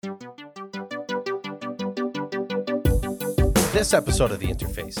this episode of The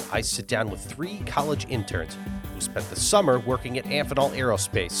Interface, I sit down with 3 college interns who spent the summer working at Amphenol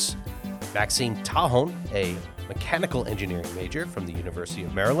Aerospace. Maxim Tahon, a mechanical engineering major from the University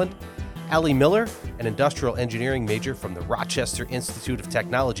of Maryland. Alli Miller, an industrial engineering major from the Rochester Institute of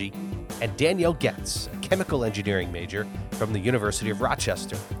Technology. And Danielle Getz, a chemical engineering major from the University of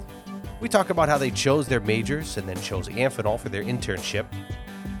Rochester. We talk about how they chose their majors and then chose Amphenol for their internship.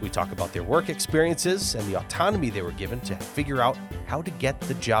 We talk about their work experiences and the autonomy they were given to figure out how to get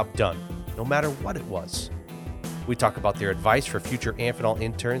the job done, no matter what it was. We talk about their advice for future Amphenol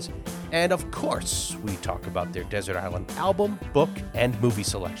interns, and of course, we talk about their Desert Island album, book, and movie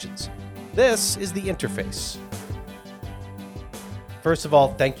selections. This is The Interface. First of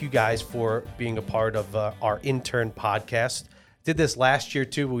all, thank you guys for being a part of our intern podcast. Did this last year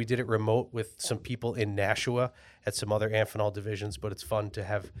too, but we did it remote with some people in Nashua at some other Amphenol divisions, but it's fun to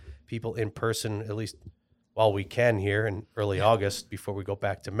have people in person, at least while we can here in early August before we go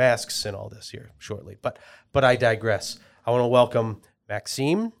back to masks and all this here shortly. But I digress. I want to welcome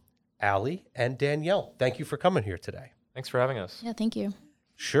Maxim, Alli, and Danielle. Thank you for coming here today. Thanks for having us. Yeah, thank you.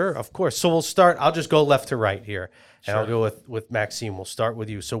 Sure, of course. So we'll start. I'll just go left to right here, and Sure. I'll go with Maxim. We'll start with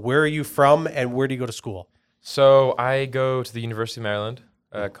you. So where are you from, and where do you go to school? So I go to the University of Maryland,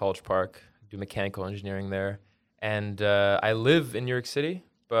 College Park, do mechanical engineering there. And I live in New York City,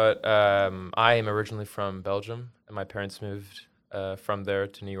 but I am originally from Belgium, and my parents moved from there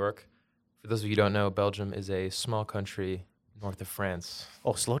to New York. For those of you who don't know, Belgium is a small country north of France.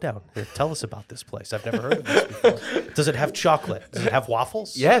 Oh, slow down. Here, tell us about this place. I've never heard of this before. Does it have chocolate? Does it have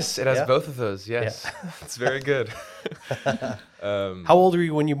waffles? Yes, it has Yeah? both of those, yes. Yeah. It's very good. How old were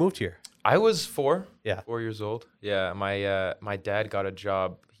you when you moved here? I was 4 Yeah. years old. Yeah, my dad got a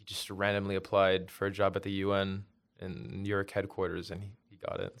job. He just randomly applied for a job at the UN in New York headquarters, and he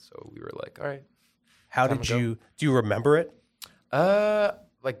got it. So we were like, all right. How Time did to go. you, do you remember it?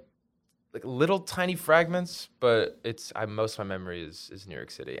 Like little tiny fragments, but most of my memory is New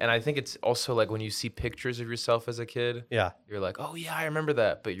York City. And I think it's also like when you see pictures of yourself as a kid, Yeah. you're like, oh yeah, I remember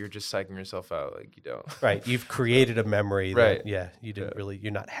that, but you're just psyching yourself out like you don't. Right. You've created a memory. Right. That, yeah. You didn't really,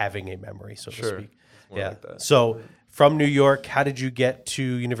 you're not having a memory, so to Sure. speak. It's more Yeah. like that. So from New York, how did you get to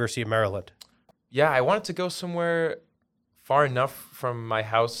University of Maryland? Yeah, I wanted to go somewhere far enough from my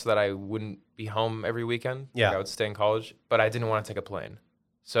house that I wouldn't be home every weekend. Yeah. Like I would stay in college, but I didn't want to take a plane.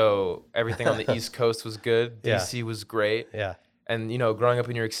 So everything on the East Coast was good. Yeah. DC was great. Yeah. And, growing up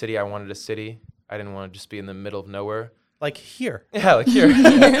in New York City, I wanted a city. I didn't want to just be in the middle of nowhere. Like here. Yeah, like here.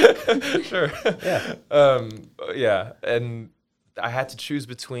 Sure. Yeah. Yeah. And I had to choose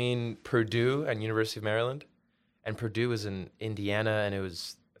between Purdue and University of Maryland. And Purdue was in Indiana, and it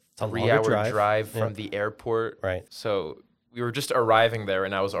was a a longer 3-hour drive from Yeah. the airport. Right. So we were just arriving there,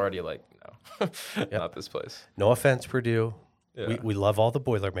 and I was already like, no, Yep. not this place. No offense, Purdue. Yeah. We love all the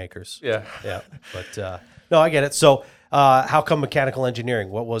Boilermakers. Yeah. Yeah. But no, I get it. So how come mechanical engineering?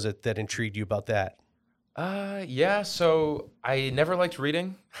 What was it that intrigued you about that? Yeah, so I never liked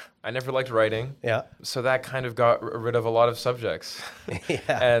reading. I never liked writing. Yeah. So that kind of got rid of a lot of subjects.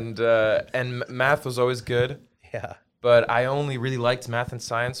 Yeah. And math was always good. Yeah. But I only really liked math and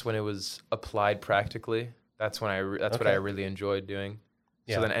science when it was applied practically. That's when what I Okay. really enjoyed doing.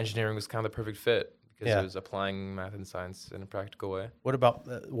 Yeah. So then engineering was kind of the perfect fit because Yeah. it was applying math and science in a practical way. What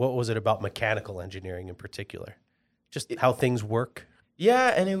was it about mechanical engineering in particular? Just how things work?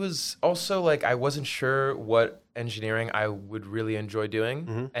 Yeah, and it was also like I wasn't sure what engineering I would really enjoy doing.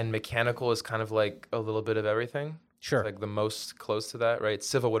 Mm-hmm. And mechanical is kind of like a little bit of everything. Sure. It's like the most close to that, right?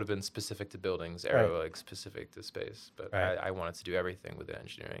 Civil would have been specific to buildings, aero like specific to space. But Right. I wanted to do everything within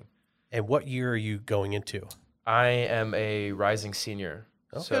engineering. And what year are you going into? I am a rising senior.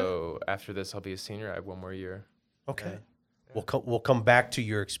 Okay. So after this, I'll be a senior. I have 1 more year. Okay. We'll come back to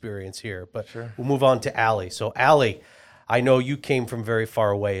your experience here, but Sure. we'll move on to Alli. So Alli, I know you came from very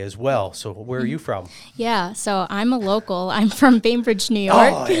far away as well. So where are you from? Yeah, so I'm a local. I'm from Bainbridge, New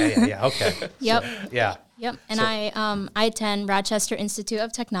York. Oh, yeah. Okay. Yep. Yeah. Yep. And So- I attend Rochester Institute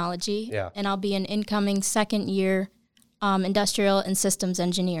of Technology. Yeah. And I'll be an incoming second year industrial and systems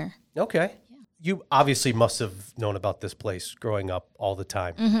engineer. Okay. You obviously must have known about this place growing up all the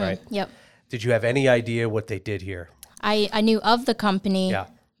time, right? Yep. Did you have any idea what they did here? I knew of the company, Yeah.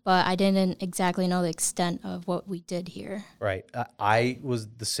 but I didn't exactly know the extent of what we did here. Right. I was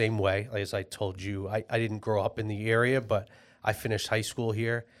the same way. As I told you, I didn't grow up in the area, but I finished high school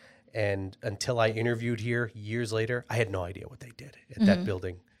here. And until I interviewed here years later, I had no idea what they did at that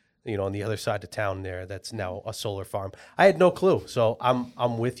building, on the other side of town there. That's now a solar farm. I had no clue. So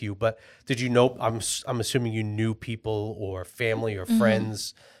I'm with you. But did you know, I'm assuming you knew people or family or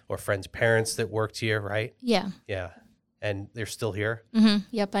friends or friends' parents that worked here, right? Yeah. Yeah. and they're still here?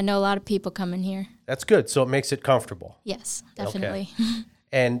 Yep, I know a lot of people coming here. That's good. So it makes it comfortable. Yes, definitely. Okay.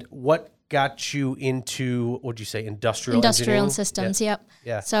 And what got you into, what'd you say, industrial Industrial engineering? and systems, Yeah. yep.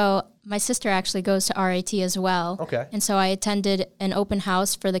 Yeah. So my sister actually goes to RIT as well. Okay. And so I attended an open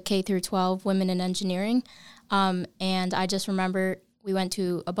house for the K through 12 Women in Engineering. And I just remember we went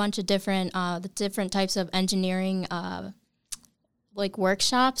to a bunch of different types of engineering like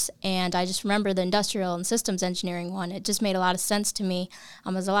workshops, and I just remember the industrial and systems engineering one. It just made a lot of sense to me.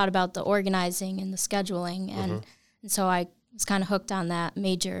 It was a lot about the organizing and the scheduling, and so I was kind of hooked on that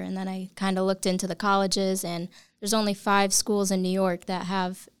major. And then I kind of looked into the colleges, and there's only 5 schools in New York that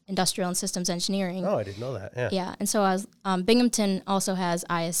have industrial and systems engineering. Oh, I didn't know that. Yeah. Yeah, and so I was, Binghamton also has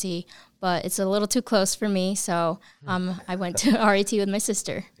ISE, but it's a little too close for me, so I went to RIT with my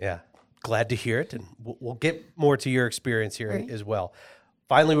sister. Yeah. Glad to hear it, and we'll get more to your experience here as well.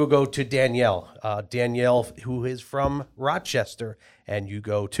 Finally, we'll go to Danielle. Danielle, who is from Rochester, and you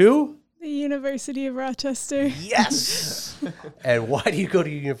go to? The University of Rochester. Yes! And why do you go to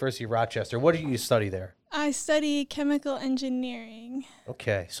University of Rochester? What do you study there? I study chemical engineering.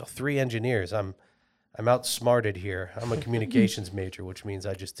 Okay, so 3 engineers. I'm outsmarted here. I'm a communications major, which means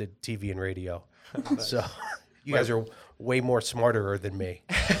I just did TV and radio. So you guys are way more smarter than me.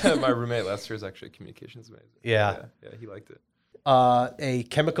 My roommate last year is actually a communications major. Yeah. Yeah, he liked it. A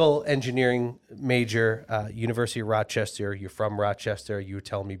chemical engineering major, University of Rochester. You're from Rochester. You were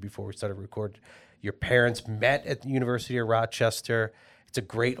telling me before we started recording, your parents met at the University of Rochester. It's a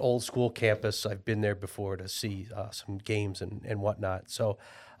great old school campus. I've been there before to see some games and whatnot. So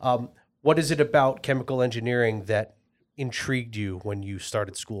what is it about chemical engineering that intrigued you when you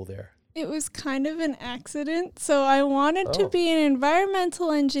started school there? It was kind of an accident. So I wanted to be an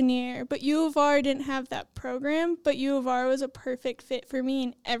environmental engineer, but U of R didn't have that program. But U of R was a perfect fit for me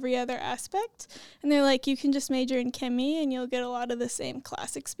in every other aspect. And they're like, you can just major in chemie and you'll get a lot of the same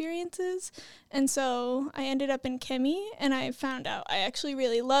class experiences. And so I ended up in chemie, and I found out I actually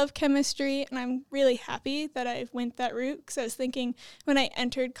really love chemistry, and I'm really happy that I went that route, because I was thinking when I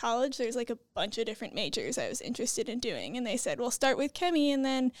entered college, there's like a bunch of different majors I was interested in doing. And they said, well, start with chemie, and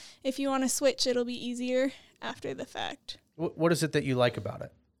then if you want to switch, it'll be easier after the fact. What is it that you like about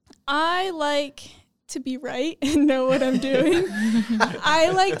it? I like to be right and know what I'm doing.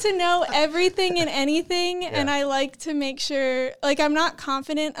 I like to know everything and anything, and I like to make sure, like, I'm not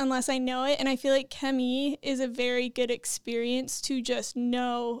confident unless I know it, and I feel like chemie is a very good experience to just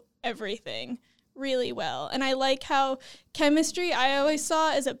know everything really well. And I like how chemistry, I always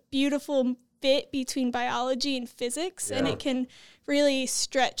saw as a beautiful fit between biology and physics, and it can really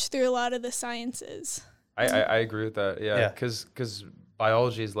stretch through a lot of the sciences. I agree with that. Yeah, because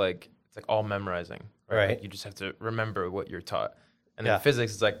biology is like, it's like all memorizing, right? Like you just have to remember what you're taught. And then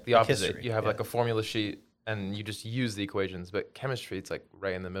physics is like the opposite. History. You have like a formula sheet and you just use the equations. But chemistry, it's like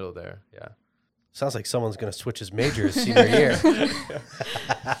right in the middle there. Yeah. Sounds like someone's going to switch his majors senior year.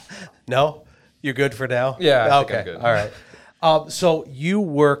 No? You're good for now? Yeah, I think okay. I'm good. All right. So you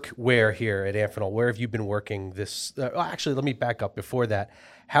work where here at Amphenol? Where have you been working this? Actually, let me back up before that.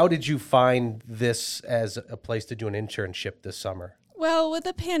 How did you find this as a place to do an internship this summer? Well, with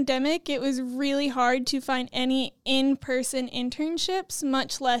the pandemic, it was really hard to find any in-person internships,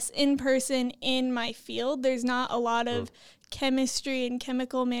 much less in-person in my field. There's not a lot of chemistry and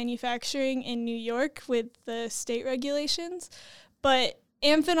chemical manufacturing in New York with the state regulations. But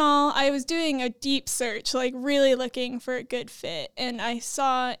Amphenol, I was doing a deep search, like really looking for a good fit. And I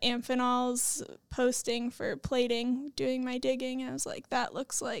saw Amphenol's posting for plating, doing my digging. I was like, that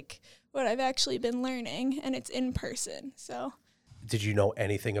looks like what I've actually been learning, and it's in person, so. Did you know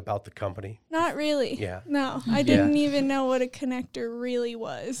anything about the company? Not really. Yeah. No, I didn't even know what a connector really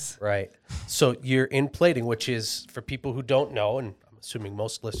was. Right. So you're in plating, which is, for people who don't know, and I'm assuming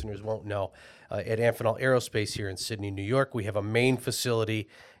most listeners won't know, at Amphenol Aerospace here in Sydney, New York, we have a main facility,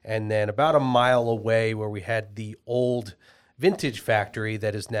 and then about a mile away where we had the old vintage factory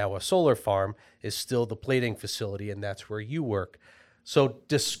that is now a solar farm is still the plating facility, and that's where you work. So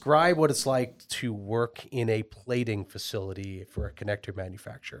describe what it's like to work in a plating facility for a connector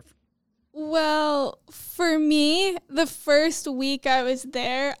manufacturer. Well, for me, the first week I was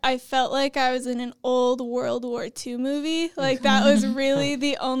there, I felt like I was in an old World War II movie. Like, that was really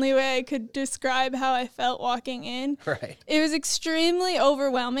the only way I could describe how I felt walking in. Right. It was extremely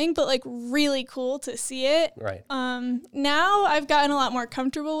overwhelming, but, like, really cool to see it. Right. Now I've gotten a lot more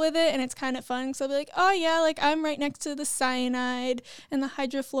comfortable with it, and it's kind of fun, because I'll be like, oh, yeah, like, I'm right next to the cyanide and the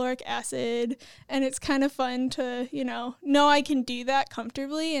hydrofluoric acid, and it's kind of fun to, know I can do that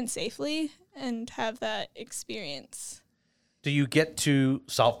comfortably and safely and have that experience. Do you get to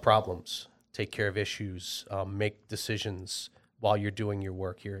solve problems? take care of issues, make decisions while you're doing your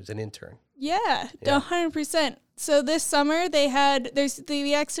work here as an intern. Yeah, 100%. So this summer they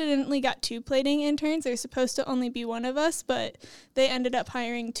accidentally got 2 plating interns. There's supposed to only be one of us, but they ended up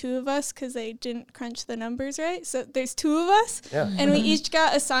hiring 2 of us because they didn't crunch the numbers right. So there's 2 of us, and we each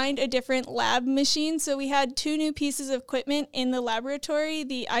got assigned a different lab machine. So we had 2 new pieces of equipment in the laboratory,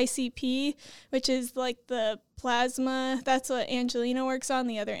 the ICP, which is like the plasma. That's what Angelina works on,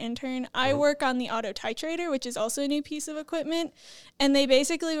 the other intern. I work on the auto titrator, which is also a new piece of equipment. And they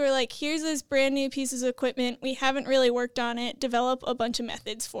basically were like, here's this brand new piece of equipment. We haven't really worked on it. Develop a bunch of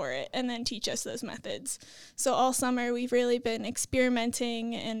methods for it and then teach us those methods. So all summer we've really been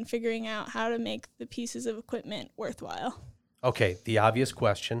experimenting and figuring out how to make the pieces of equipment worthwhile. Okay, the obvious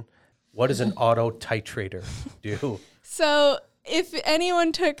question, what does an auto titrator do? So if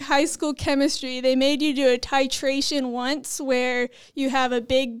anyone took high school chemistry, they made you do a titration once where you have a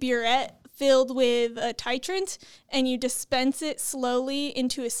big burette filled with a titrant and you dispense it slowly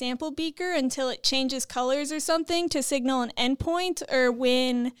into a sample beaker until it changes colors or something to signal an endpoint, or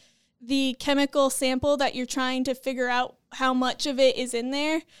when the chemical sample that you're trying to figure out how much of it is in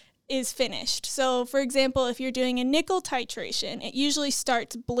there is finished. So, for example, if you're doing a nickel titration, it usually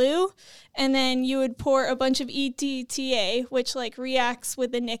starts blue, and then you would pour a bunch of EDTA, which like reacts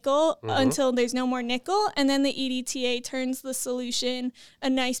with the nickel until there's no more nickel, and then the EDTA turns the solution a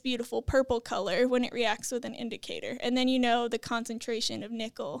nice, beautiful purple color when it reacts with an indicator, and then you know the concentration of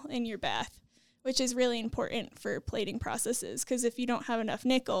nickel in your bath, which is really important for plating processes, because if you don't have enough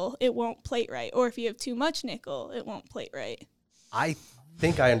nickel, it won't plate right, or if you have too much nickel, it won't plate right. I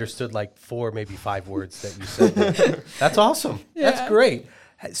think I understood like 4, maybe 5 words that you said. That's awesome. Yeah. That's great.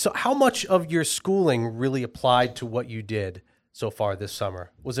 So how much of your schooling really applied to what you did so far this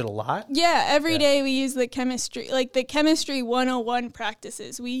summer? Was it a lot? Yeah, every day we use the chemistry, like the chemistry 101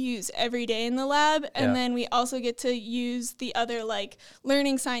 practices we use every day in the lab. And then we also get to use the other like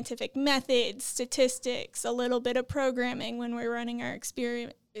learning scientific methods, statistics, a little bit of programming when we're running our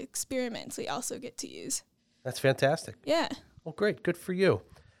experiments we also get to use. That's fantastic. Yeah. Well, great. Good for you.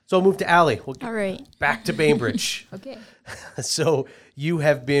 So I'll move to Alli. All right. Back to Bainbridge. Okay. So you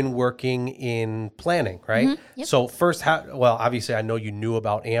have been working in planning, right? Mm-hmm. Yep. So first, obviously I know you knew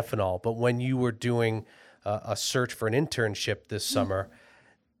about Amphenol, but when you were doing a search for an internship this summer,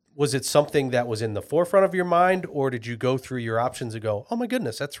 was it something that was in the forefront of your mind, or did you go through your options and go, oh my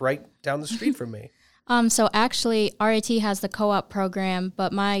goodness, that's right down the street from me? So actually, RIT has the co-op program,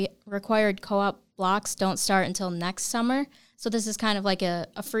 but my required co-op blocks don't start until next summer. So this is kind of like a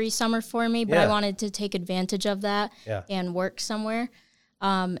free summer for me, but I wanted to take advantage of that and work somewhere.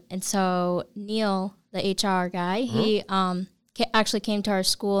 And so Neil, the HR guy, he actually came to our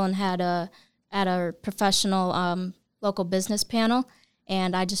school and had at our professional local business panel.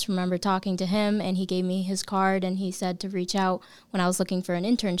 And I just remember talking to him, and he gave me his card, and he said to reach out when I was looking for an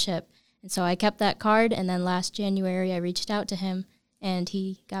internship. And so I kept that card, and then last January I reached out to him, and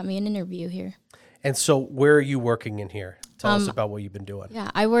he got me an interview here. And so where are you working in here? Tell us about what you've been doing. Yeah,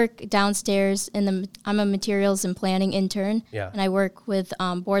 I work downstairs I'm a materials and planning intern, and I work with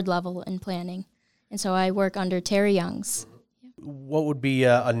board level in planning. And so I work under Terry Young's. What would be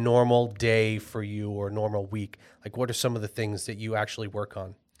a normal day for you or a normal week? Like, what are some of the things that you actually work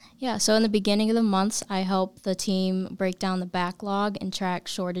on? Yeah, so in the beginning of the months, I help the team break down the backlog and track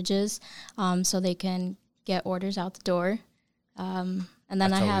shortages so they can get orders out the door. And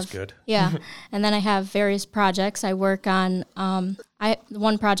then That's always good. Yeah, and then I have various projects. I work on,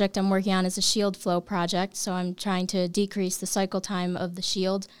 one project I'm working on is a shield flow project, so I'm trying to decrease the cycle time of the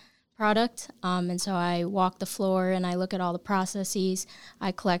shield product. And so I walk the floor and I look at all the processes.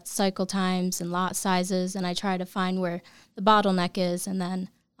 I collect cycle times and lot sizes, and I try to find where the bottleneck is, and then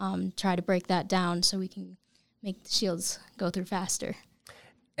try to break that down so we can make the shields go through faster.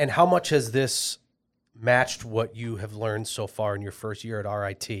 And how much has this matched what you have learned so far in your first year at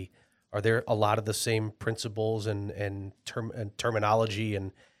RIT? Are there a lot of the same principles and terminology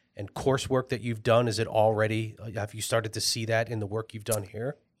and coursework that you've done? Is it already, have you started to see that in the work you've done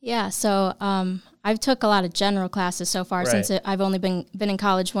here? Yeah, so I've took a lot of general classes so far since I've only been in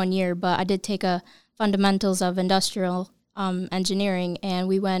college 1 year, but I did take a fundamentals of industrial engineering, and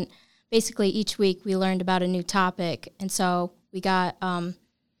we went basically each week we learned about a new topic, and so we got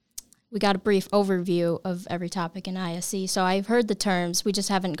a brief overview of every topic in ISC. So I've heard the terms, we just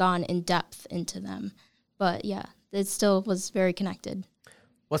haven't gone in depth into them, but yeah, it still was very connected.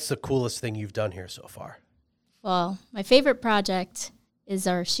 What's the coolest thing you've done here so far? Well, my favorite project is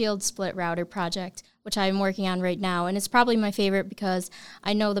our shield split router project, which I'm working on right now, and it's probably my favorite because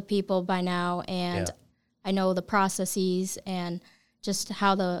I know the people by now, and I know the processes, and just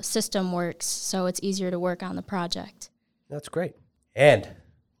how the system works, so it's easier to work on the project. That's great. And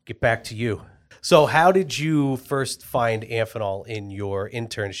get back to you. So how did you first find Amphenol in your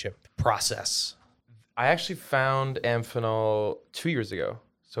internship process? I actually found Amphenol 2 years ago.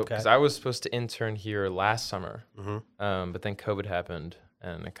 So because I was supposed to intern here last summer, but then COVID happened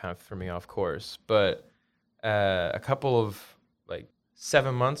and it kind of threw me off course. But a couple of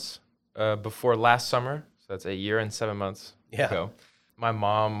 7 months before last summer, so that's a year and 7 months ago, my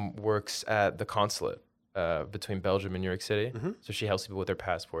mom works at the consulate between Belgium and New York City. So she helps people with their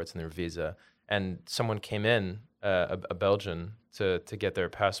passports and their visa. And someone came in, a Belgian, to get their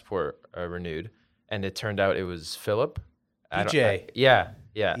passport renewed. And it turned out it was Philip. DJ. Yeah.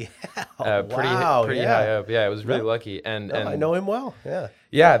 Pretty high up. Yeah, it was really lucky. And I know him well. Yeah.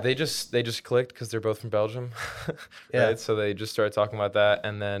 Yeah, they just clicked because they're both from Belgium. Right? So they just started talking about that,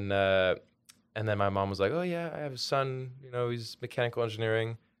 and then my mom was like, "Oh yeah, I have a son. He's mechanical engineering."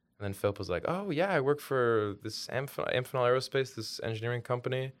 And then Philip was like, "Oh yeah, I work for this Amphenol Aerospace, this engineering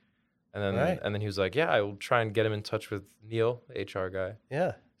company." And then he was like, "Yeah, I will try and get him in touch with Neil, the HR guy."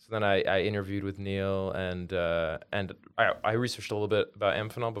 Yeah. So then I interviewed with Neil, and I researched a little bit about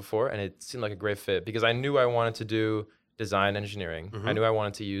Amphenol before, and it seemed like a great fit because I knew I wanted to do design engineering. I knew I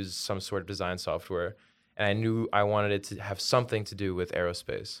wanted to use some sort of design software, and I knew I wanted it to have something to do with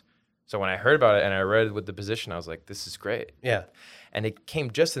aerospace. So when I heard about it and I read with the position, I was like, this is great. Yeah. And it came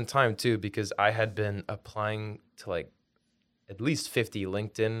just in time too, because I had been applying to at least 50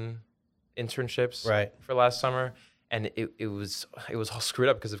 LinkedIn internships for last summer. And it was all screwed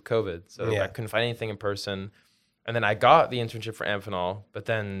up because of COVID. So I couldn't find anything in person. And then I got the internship for Amphenol, but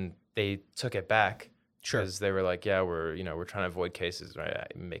then they took it back. Sure. Because they were like, yeah, we're trying to avoid cases, right?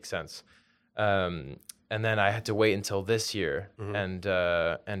 It makes sense. And then I had to wait until this year. And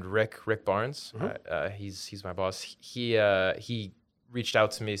Rick Barnes, he's my boss. He reached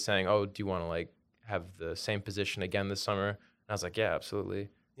out to me saying, "Oh, do you want to have the same position again this summer?" And I was like, "Yeah, absolutely.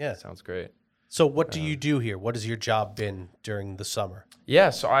 Yeah, sounds great." So what do you do here? What has your job been during the summer? Yeah,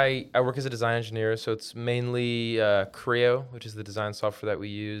 so I work as a design engineer. So it's mainly Creo, which is the design software that we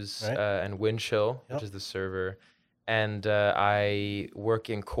use, and Windchill, which is the server. And I work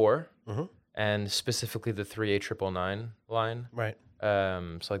in Core, and specifically the 3A999 line. Right.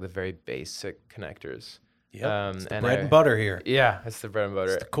 So the very basic connectors. Yeah, it's the bread and butter here. Yeah, it's the bread and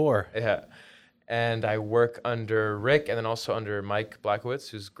butter. It's the core. Yeah. And I work under Rick and then also under Mike Blackowitz,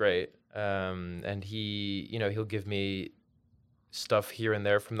 who's great. And he'll give me stuff here and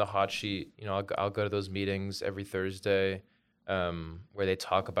there from the hot sheet. I'll go to those meetings every Thursday, where they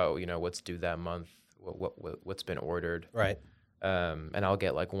talk about, what's due that month, what's been ordered. Right. And I'll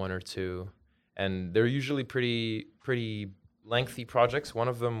get one or two, and they're usually pretty lengthy projects. One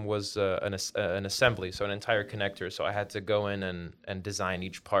of them was an assembly, so an entire connector. So I had to go in and design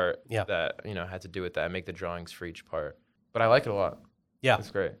each part that, had to do with that and make the drawings for each part. But I like it a lot. Yeah.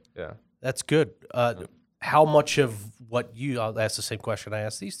 It's great. Yeah. That's good. How much of what I'll ask the same question I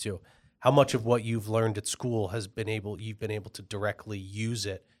asked these two. How much of what you've learned at school you've been able to directly use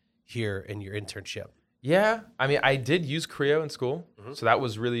it here in your internship? Yeah. I mean, I did use Creo in school, so that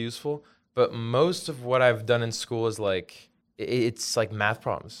was really useful. But most of what I've done in school is it's math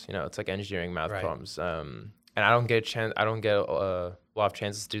problems. It's engineering math problems. And I don't get a lot of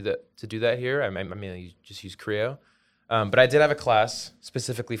chances to do that here. I mainly just use Creo. But I did have a class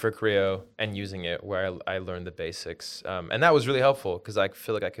specifically for Creo and using it where I learned the basics. And that was really helpful because I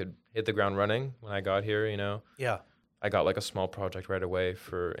feel like I could hit the ground running when I got here, Yeah. I got a small project right away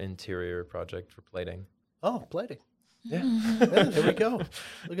for interior project for plating. Oh, plating. Yeah. Yeah, there we go.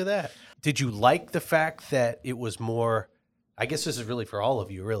 Look at that. Did you like the fact that it was more, I guess this is really for all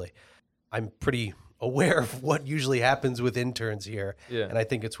of you, really. I'm pretty aware of what usually happens with interns here. Yeah. And I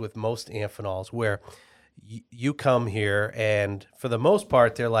think it's with most Amphenols where you come here and for the most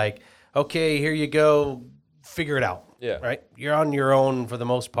part, they're like, okay, here you go, figure it out. Yeah. Right? You're on your own for the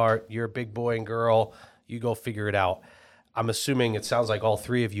most part. You're a big boy and girl. You go figure it out. I'm assuming it sounds like all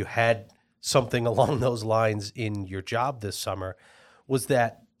three of you had something along those lines in your job this summer.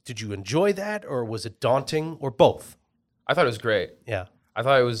 Did you enjoy that or was it daunting or both? I thought it was great. Yeah. I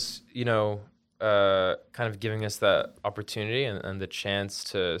thought it was, kind of giving us that opportunity and the chance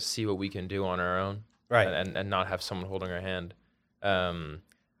to see what we can do on our own. Right. And not have someone holding our hand.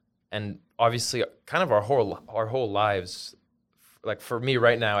 And obviously kind of our whole lives, for me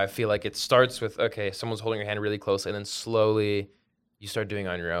right now, I feel like it starts with, okay, someone's holding your hand really close and then slowly you start doing it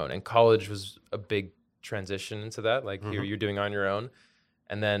on your own. And college was a big transition into that. You're doing it on your own.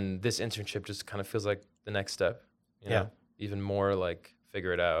 And then this internship just kind of feels like the next step, you know? Even more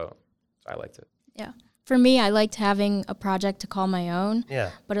figure it out. So I liked it. Yeah. for me, I liked having a project to call my own.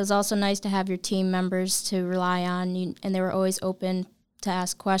 Yeah. But it was also nice to have your team members to rely on, and they were always open to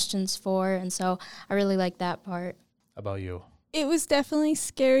ask questions for, and so I really liked that part. How about you? It was definitely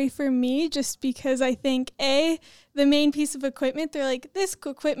scary for me just because I think, the main piece of equipment, they're like, this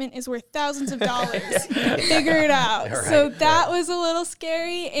equipment is worth thousands of dollars. Figure it out. Right, so that was a little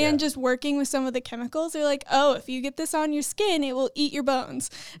scary. And just working with some of the chemicals, they're like, oh, if you get this on your skin, it will eat your bones.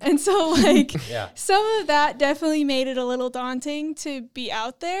 And so, like, some of that definitely made it a little daunting to be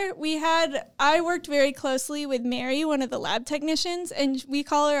out there. I worked very closely with Mary, one of the lab technicians, and we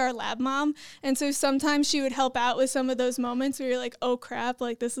call her our lab mom. And so sometimes she would help out with some of those moments where you're like, oh, crap,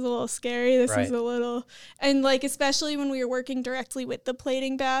 like, this is a little scary. This is a little, and like, especially when we were working directly with the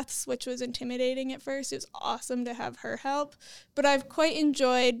plating baths, which was intimidating at first. It was awesome to have her help. But I've quite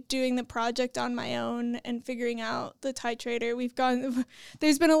enjoyed doing the project on my own and figuring out the titrator.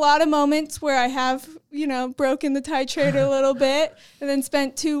 There's been a lot of moments where I have, broken the titrator a little bit and then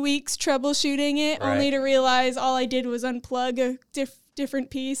spent 2 weeks troubleshooting it, only to realize all I did was unplug a different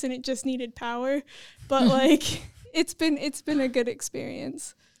piece and it just needed power. But like, it's been a good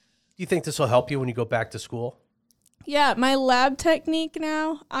experience. Do you think this will help you when you go back to school? Yeah, my lab technique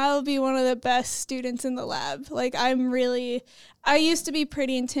now, I'll be one of the best students in the lab. Like, I used to be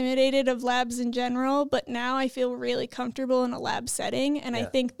pretty intimidated of labs in general, but now I feel really comfortable in a lab setting, and I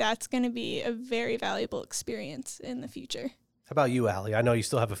think that's going to be a very valuable experience in the future. How about you, Alli? I know you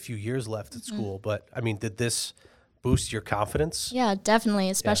still have a few years left at school, but, I mean, did this boost your confidence? Yeah,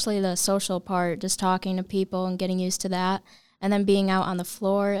 definitely, especially the social part, just talking to people and getting used to that. And then being out on the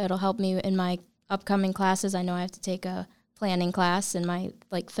floor, it'll help me in my upcoming classes. I know I have to take a planning class in my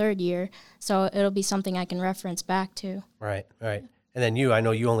third year, so it'll be something I can reference back to. Right. And then I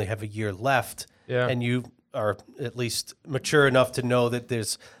know you only have a year left, and you are at least mature enough to know that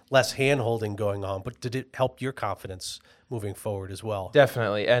there's less hand-holding going on, but did it help your confidence moving forward as well?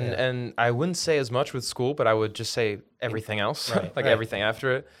 Definitely, and I wouldn't say as much with school, but I would just say everything else, everything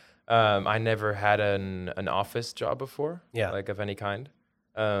after it. I never had an office job before, of any kind.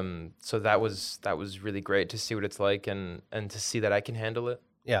 So that was really great to see what it's like and to see that I can handle it.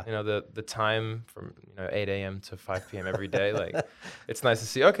 Yeah. The time from 8 a.m. to 5 p.m. every day, it's nice to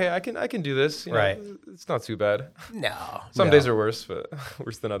see, okay, I can do this. Right. It's not too bad. No. Some days are worse, but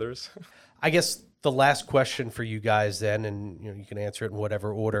worse than others. I guess the last question for you guys then, and you can answer it in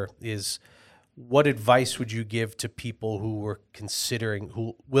whatever order, is what advice would you give to people who will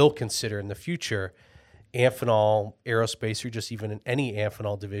consider in the future Amphenol Aerospace, or just even in any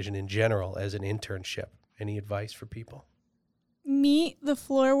Amphenol division in general, as an internship? Any advice for people? Meet the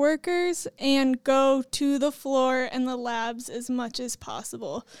floor workers and go to the floor and the labs as much as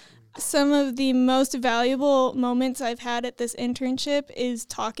possible. Some of the most valuable moments I've had at this internship is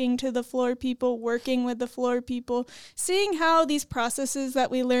talking to the floor people, working with the floor people, seeing how these processes that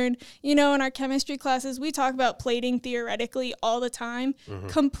we learn, in our chemistry classes, we talk about plating theoretically all the time.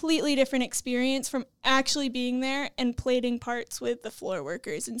 Completely different experience from actually being there and plating parts with the floor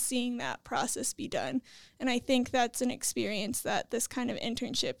workers and seeing that process be done. And I think that's an experience that this kind of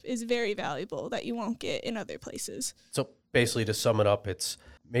internship is very valuable that you won't get in other places. So basically, to sum it up, it's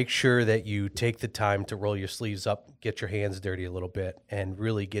make sure that you take the time to roll your sleeves up, get your hands dirty a little bit, and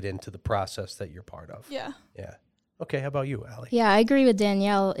really get into the process that you're part of. Yeah. Okay, how about you, Alli? Yeah, I agree with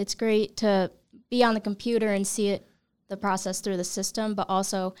Danielle. It's great to be on the computer and see the process through the system, but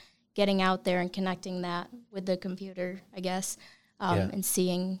also getting out there and connecting that with the computer, I guess, and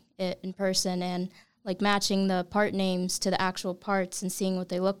seeing it in person and matching the part names to the actual parts and seeing what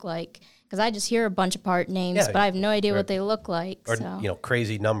they look like. Because I just hear a bunch of part names, but I have no idea what they look like. Or,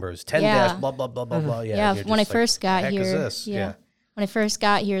 crazy numbers, 10 dash, blah, blah, blah, blah, blah. Yeah, when I first got here. When I first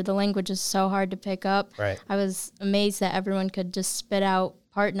got here, the language is so hard to pick up. Right. I was amazed that everyone could just spit out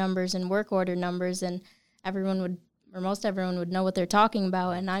part numbers and work order numbers, and most everyone would know what they're talking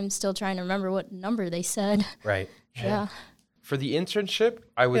about, and I'm still trying to remember what number they said. Right. Yeah. For the internship,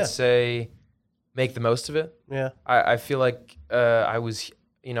 I would say make the most of it. Yeah. I feel like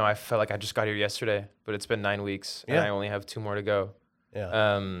I felt like I just got here yesterday, but it's been 9 weeks, and I only have 2 more to go.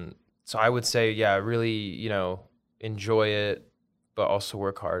 Yeah. So I would say, really, enjoy it, but also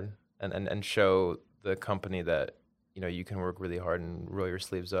work hard and show the company that, you can work really hard and roll your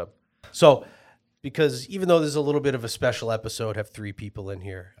sleeves up. So, because even though there's a little bit of a special episode, have 3 people in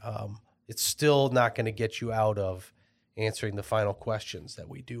here, it's still not going to get you out of answering the final questions that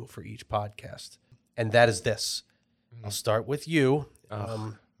we do for each podcast. And that is this. I'll start with you.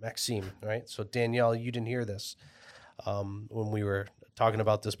 Maxim, right? So Danielle, you didn't hear this when we were talking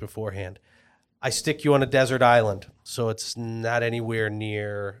about this beforehand. I stick you on a desert island, so it's not anywhere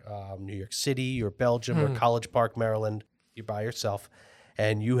near New York City or Belgium or College Park, Maryland. You're by yourself,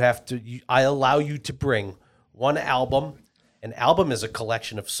 and you have to. I allow you to bring one album. An album is a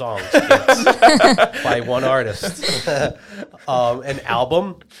collection of songs by one artist. An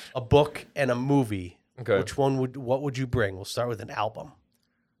album, a book, and a movie. Okay. What would you bring? We'll start with an album.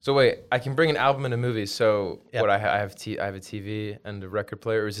 So wait, I can bring an album and a movie. So Yep. what I have I have a TV and a record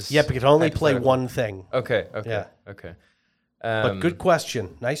player. Or is this? Yep, you can only play hypothetical? one thing. Okay. Yeah. Okay. But good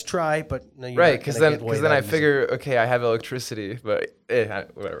question. Nice try, but no, you're Right, not because gonna then get away because then that I easy. figure, okay, I have electricity, but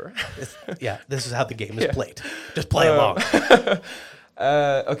whatever. Yeah, this is how the game is played. Just play along.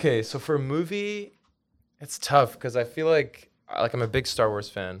 Okay, so for a movie, it's tough because I feel like I'm a big Star Wars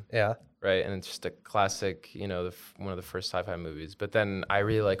fan, Yeah. right? And it's just a classic, one of the first sci-fi movies. But then I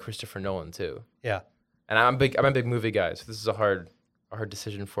really like Christopher Nolan too, Yeah. and I'm a big movie guy, so this is a hard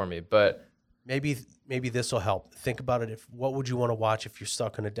decision for me. But Maybe this will help. Think about it. What would you want to watch if you're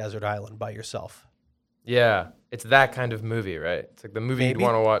stuck on a desert island by yourself? yeah, it's that kind of movie, right? It's like the movie Maybe. you'd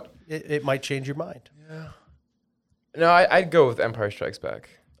want to watch. It might change your mind. No, I'd go with Empire Strikes Back.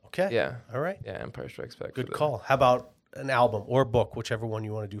 Okay. Yeah, All right. yeah, Empire Strikes Back. Good for the- call. How about an album or a book, whichever one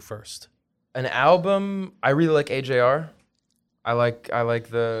you want to do first? An album, I really like AJR. I like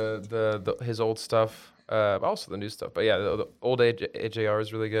the his old stuff, but also the new stuff. But yeah, the old AJR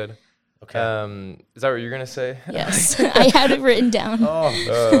is really good. Okay. Is that what you're gonna say? Yes, I had it written down.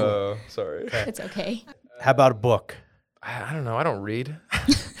 Oh. Sorry. It's okay. How about a book? I don't know. I don't read.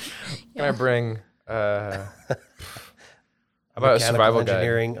 Can I bring about a Mechanical survival guide?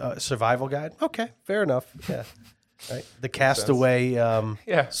 engineering survival guide? Okay, fair enough. Yeah. Right. The Castaway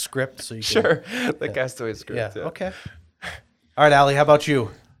Yeah. script. So you can, Sure. The Castaway script. Yeah. Yeah. Okay. All right, Alli. How about you?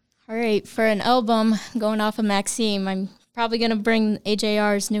 All right, for an album, going off of Maxim, I'm probably going to bring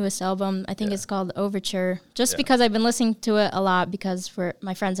AJR's newest album. I think it's called Overture, just because I've been listening to it a lot because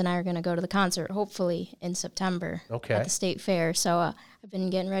my friends and I are going to go to the concert, hopefully in September Okay. at the State Fair. So I've been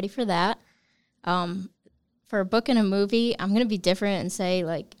getting ready for that. For a book and a movie, I'm going to be different and say,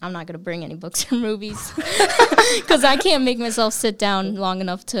 I'm not going to bring any books or movies because I can't make myself sit down long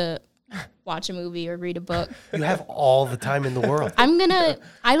enough to watch a movie or read a book. You have all the time in the world.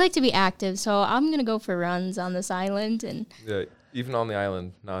 I like to be active, so I'm going to go for runs on this island and Yeah. Even on the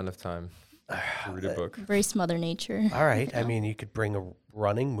island, not enough time to read a book. embrace Mother Nature. All right. I mean, you could bring a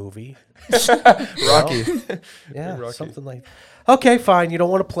running movie. Rocky. Yeah, Rocky. something like. Okay, fine. You don't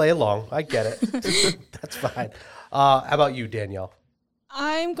want to play along. I get it. That's fine. How about you, Danielle?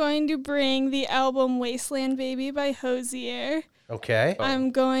 I'm going to bring the album Wasteland Baby by Hosier. Okay.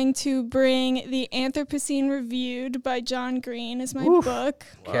 I'm going to bring The Anthropocene Reviewed by John Green as my book.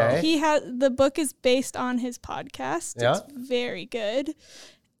 Okay. The book is based on his podcast. Yeah. It's very good.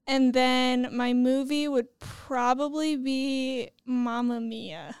 And then my movie would probably be Mamma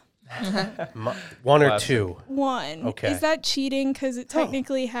Mia. One or Classic. two. One. Okay. Is that cheating? Because it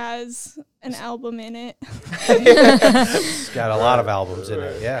technically has an album in it. It's got a lot of albums in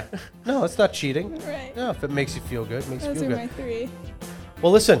it. Yeah. No, it's not cheating. Right. No, if it makes you feel good, it makes you Those feel are good. my three.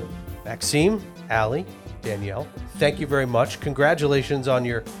 Well, listen, Maxim, Alli, Danielle, thank you very much. Congratulations on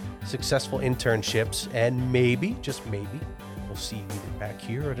your successful internships, and maybe, just maybe, we'll see you either back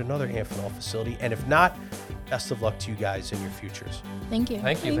here or at another Amphenol facility. And if not, best of luck to you guys in your futures. Thank you.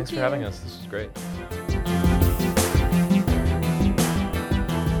 Thank you. Thank Thanks for you. having us. This was great.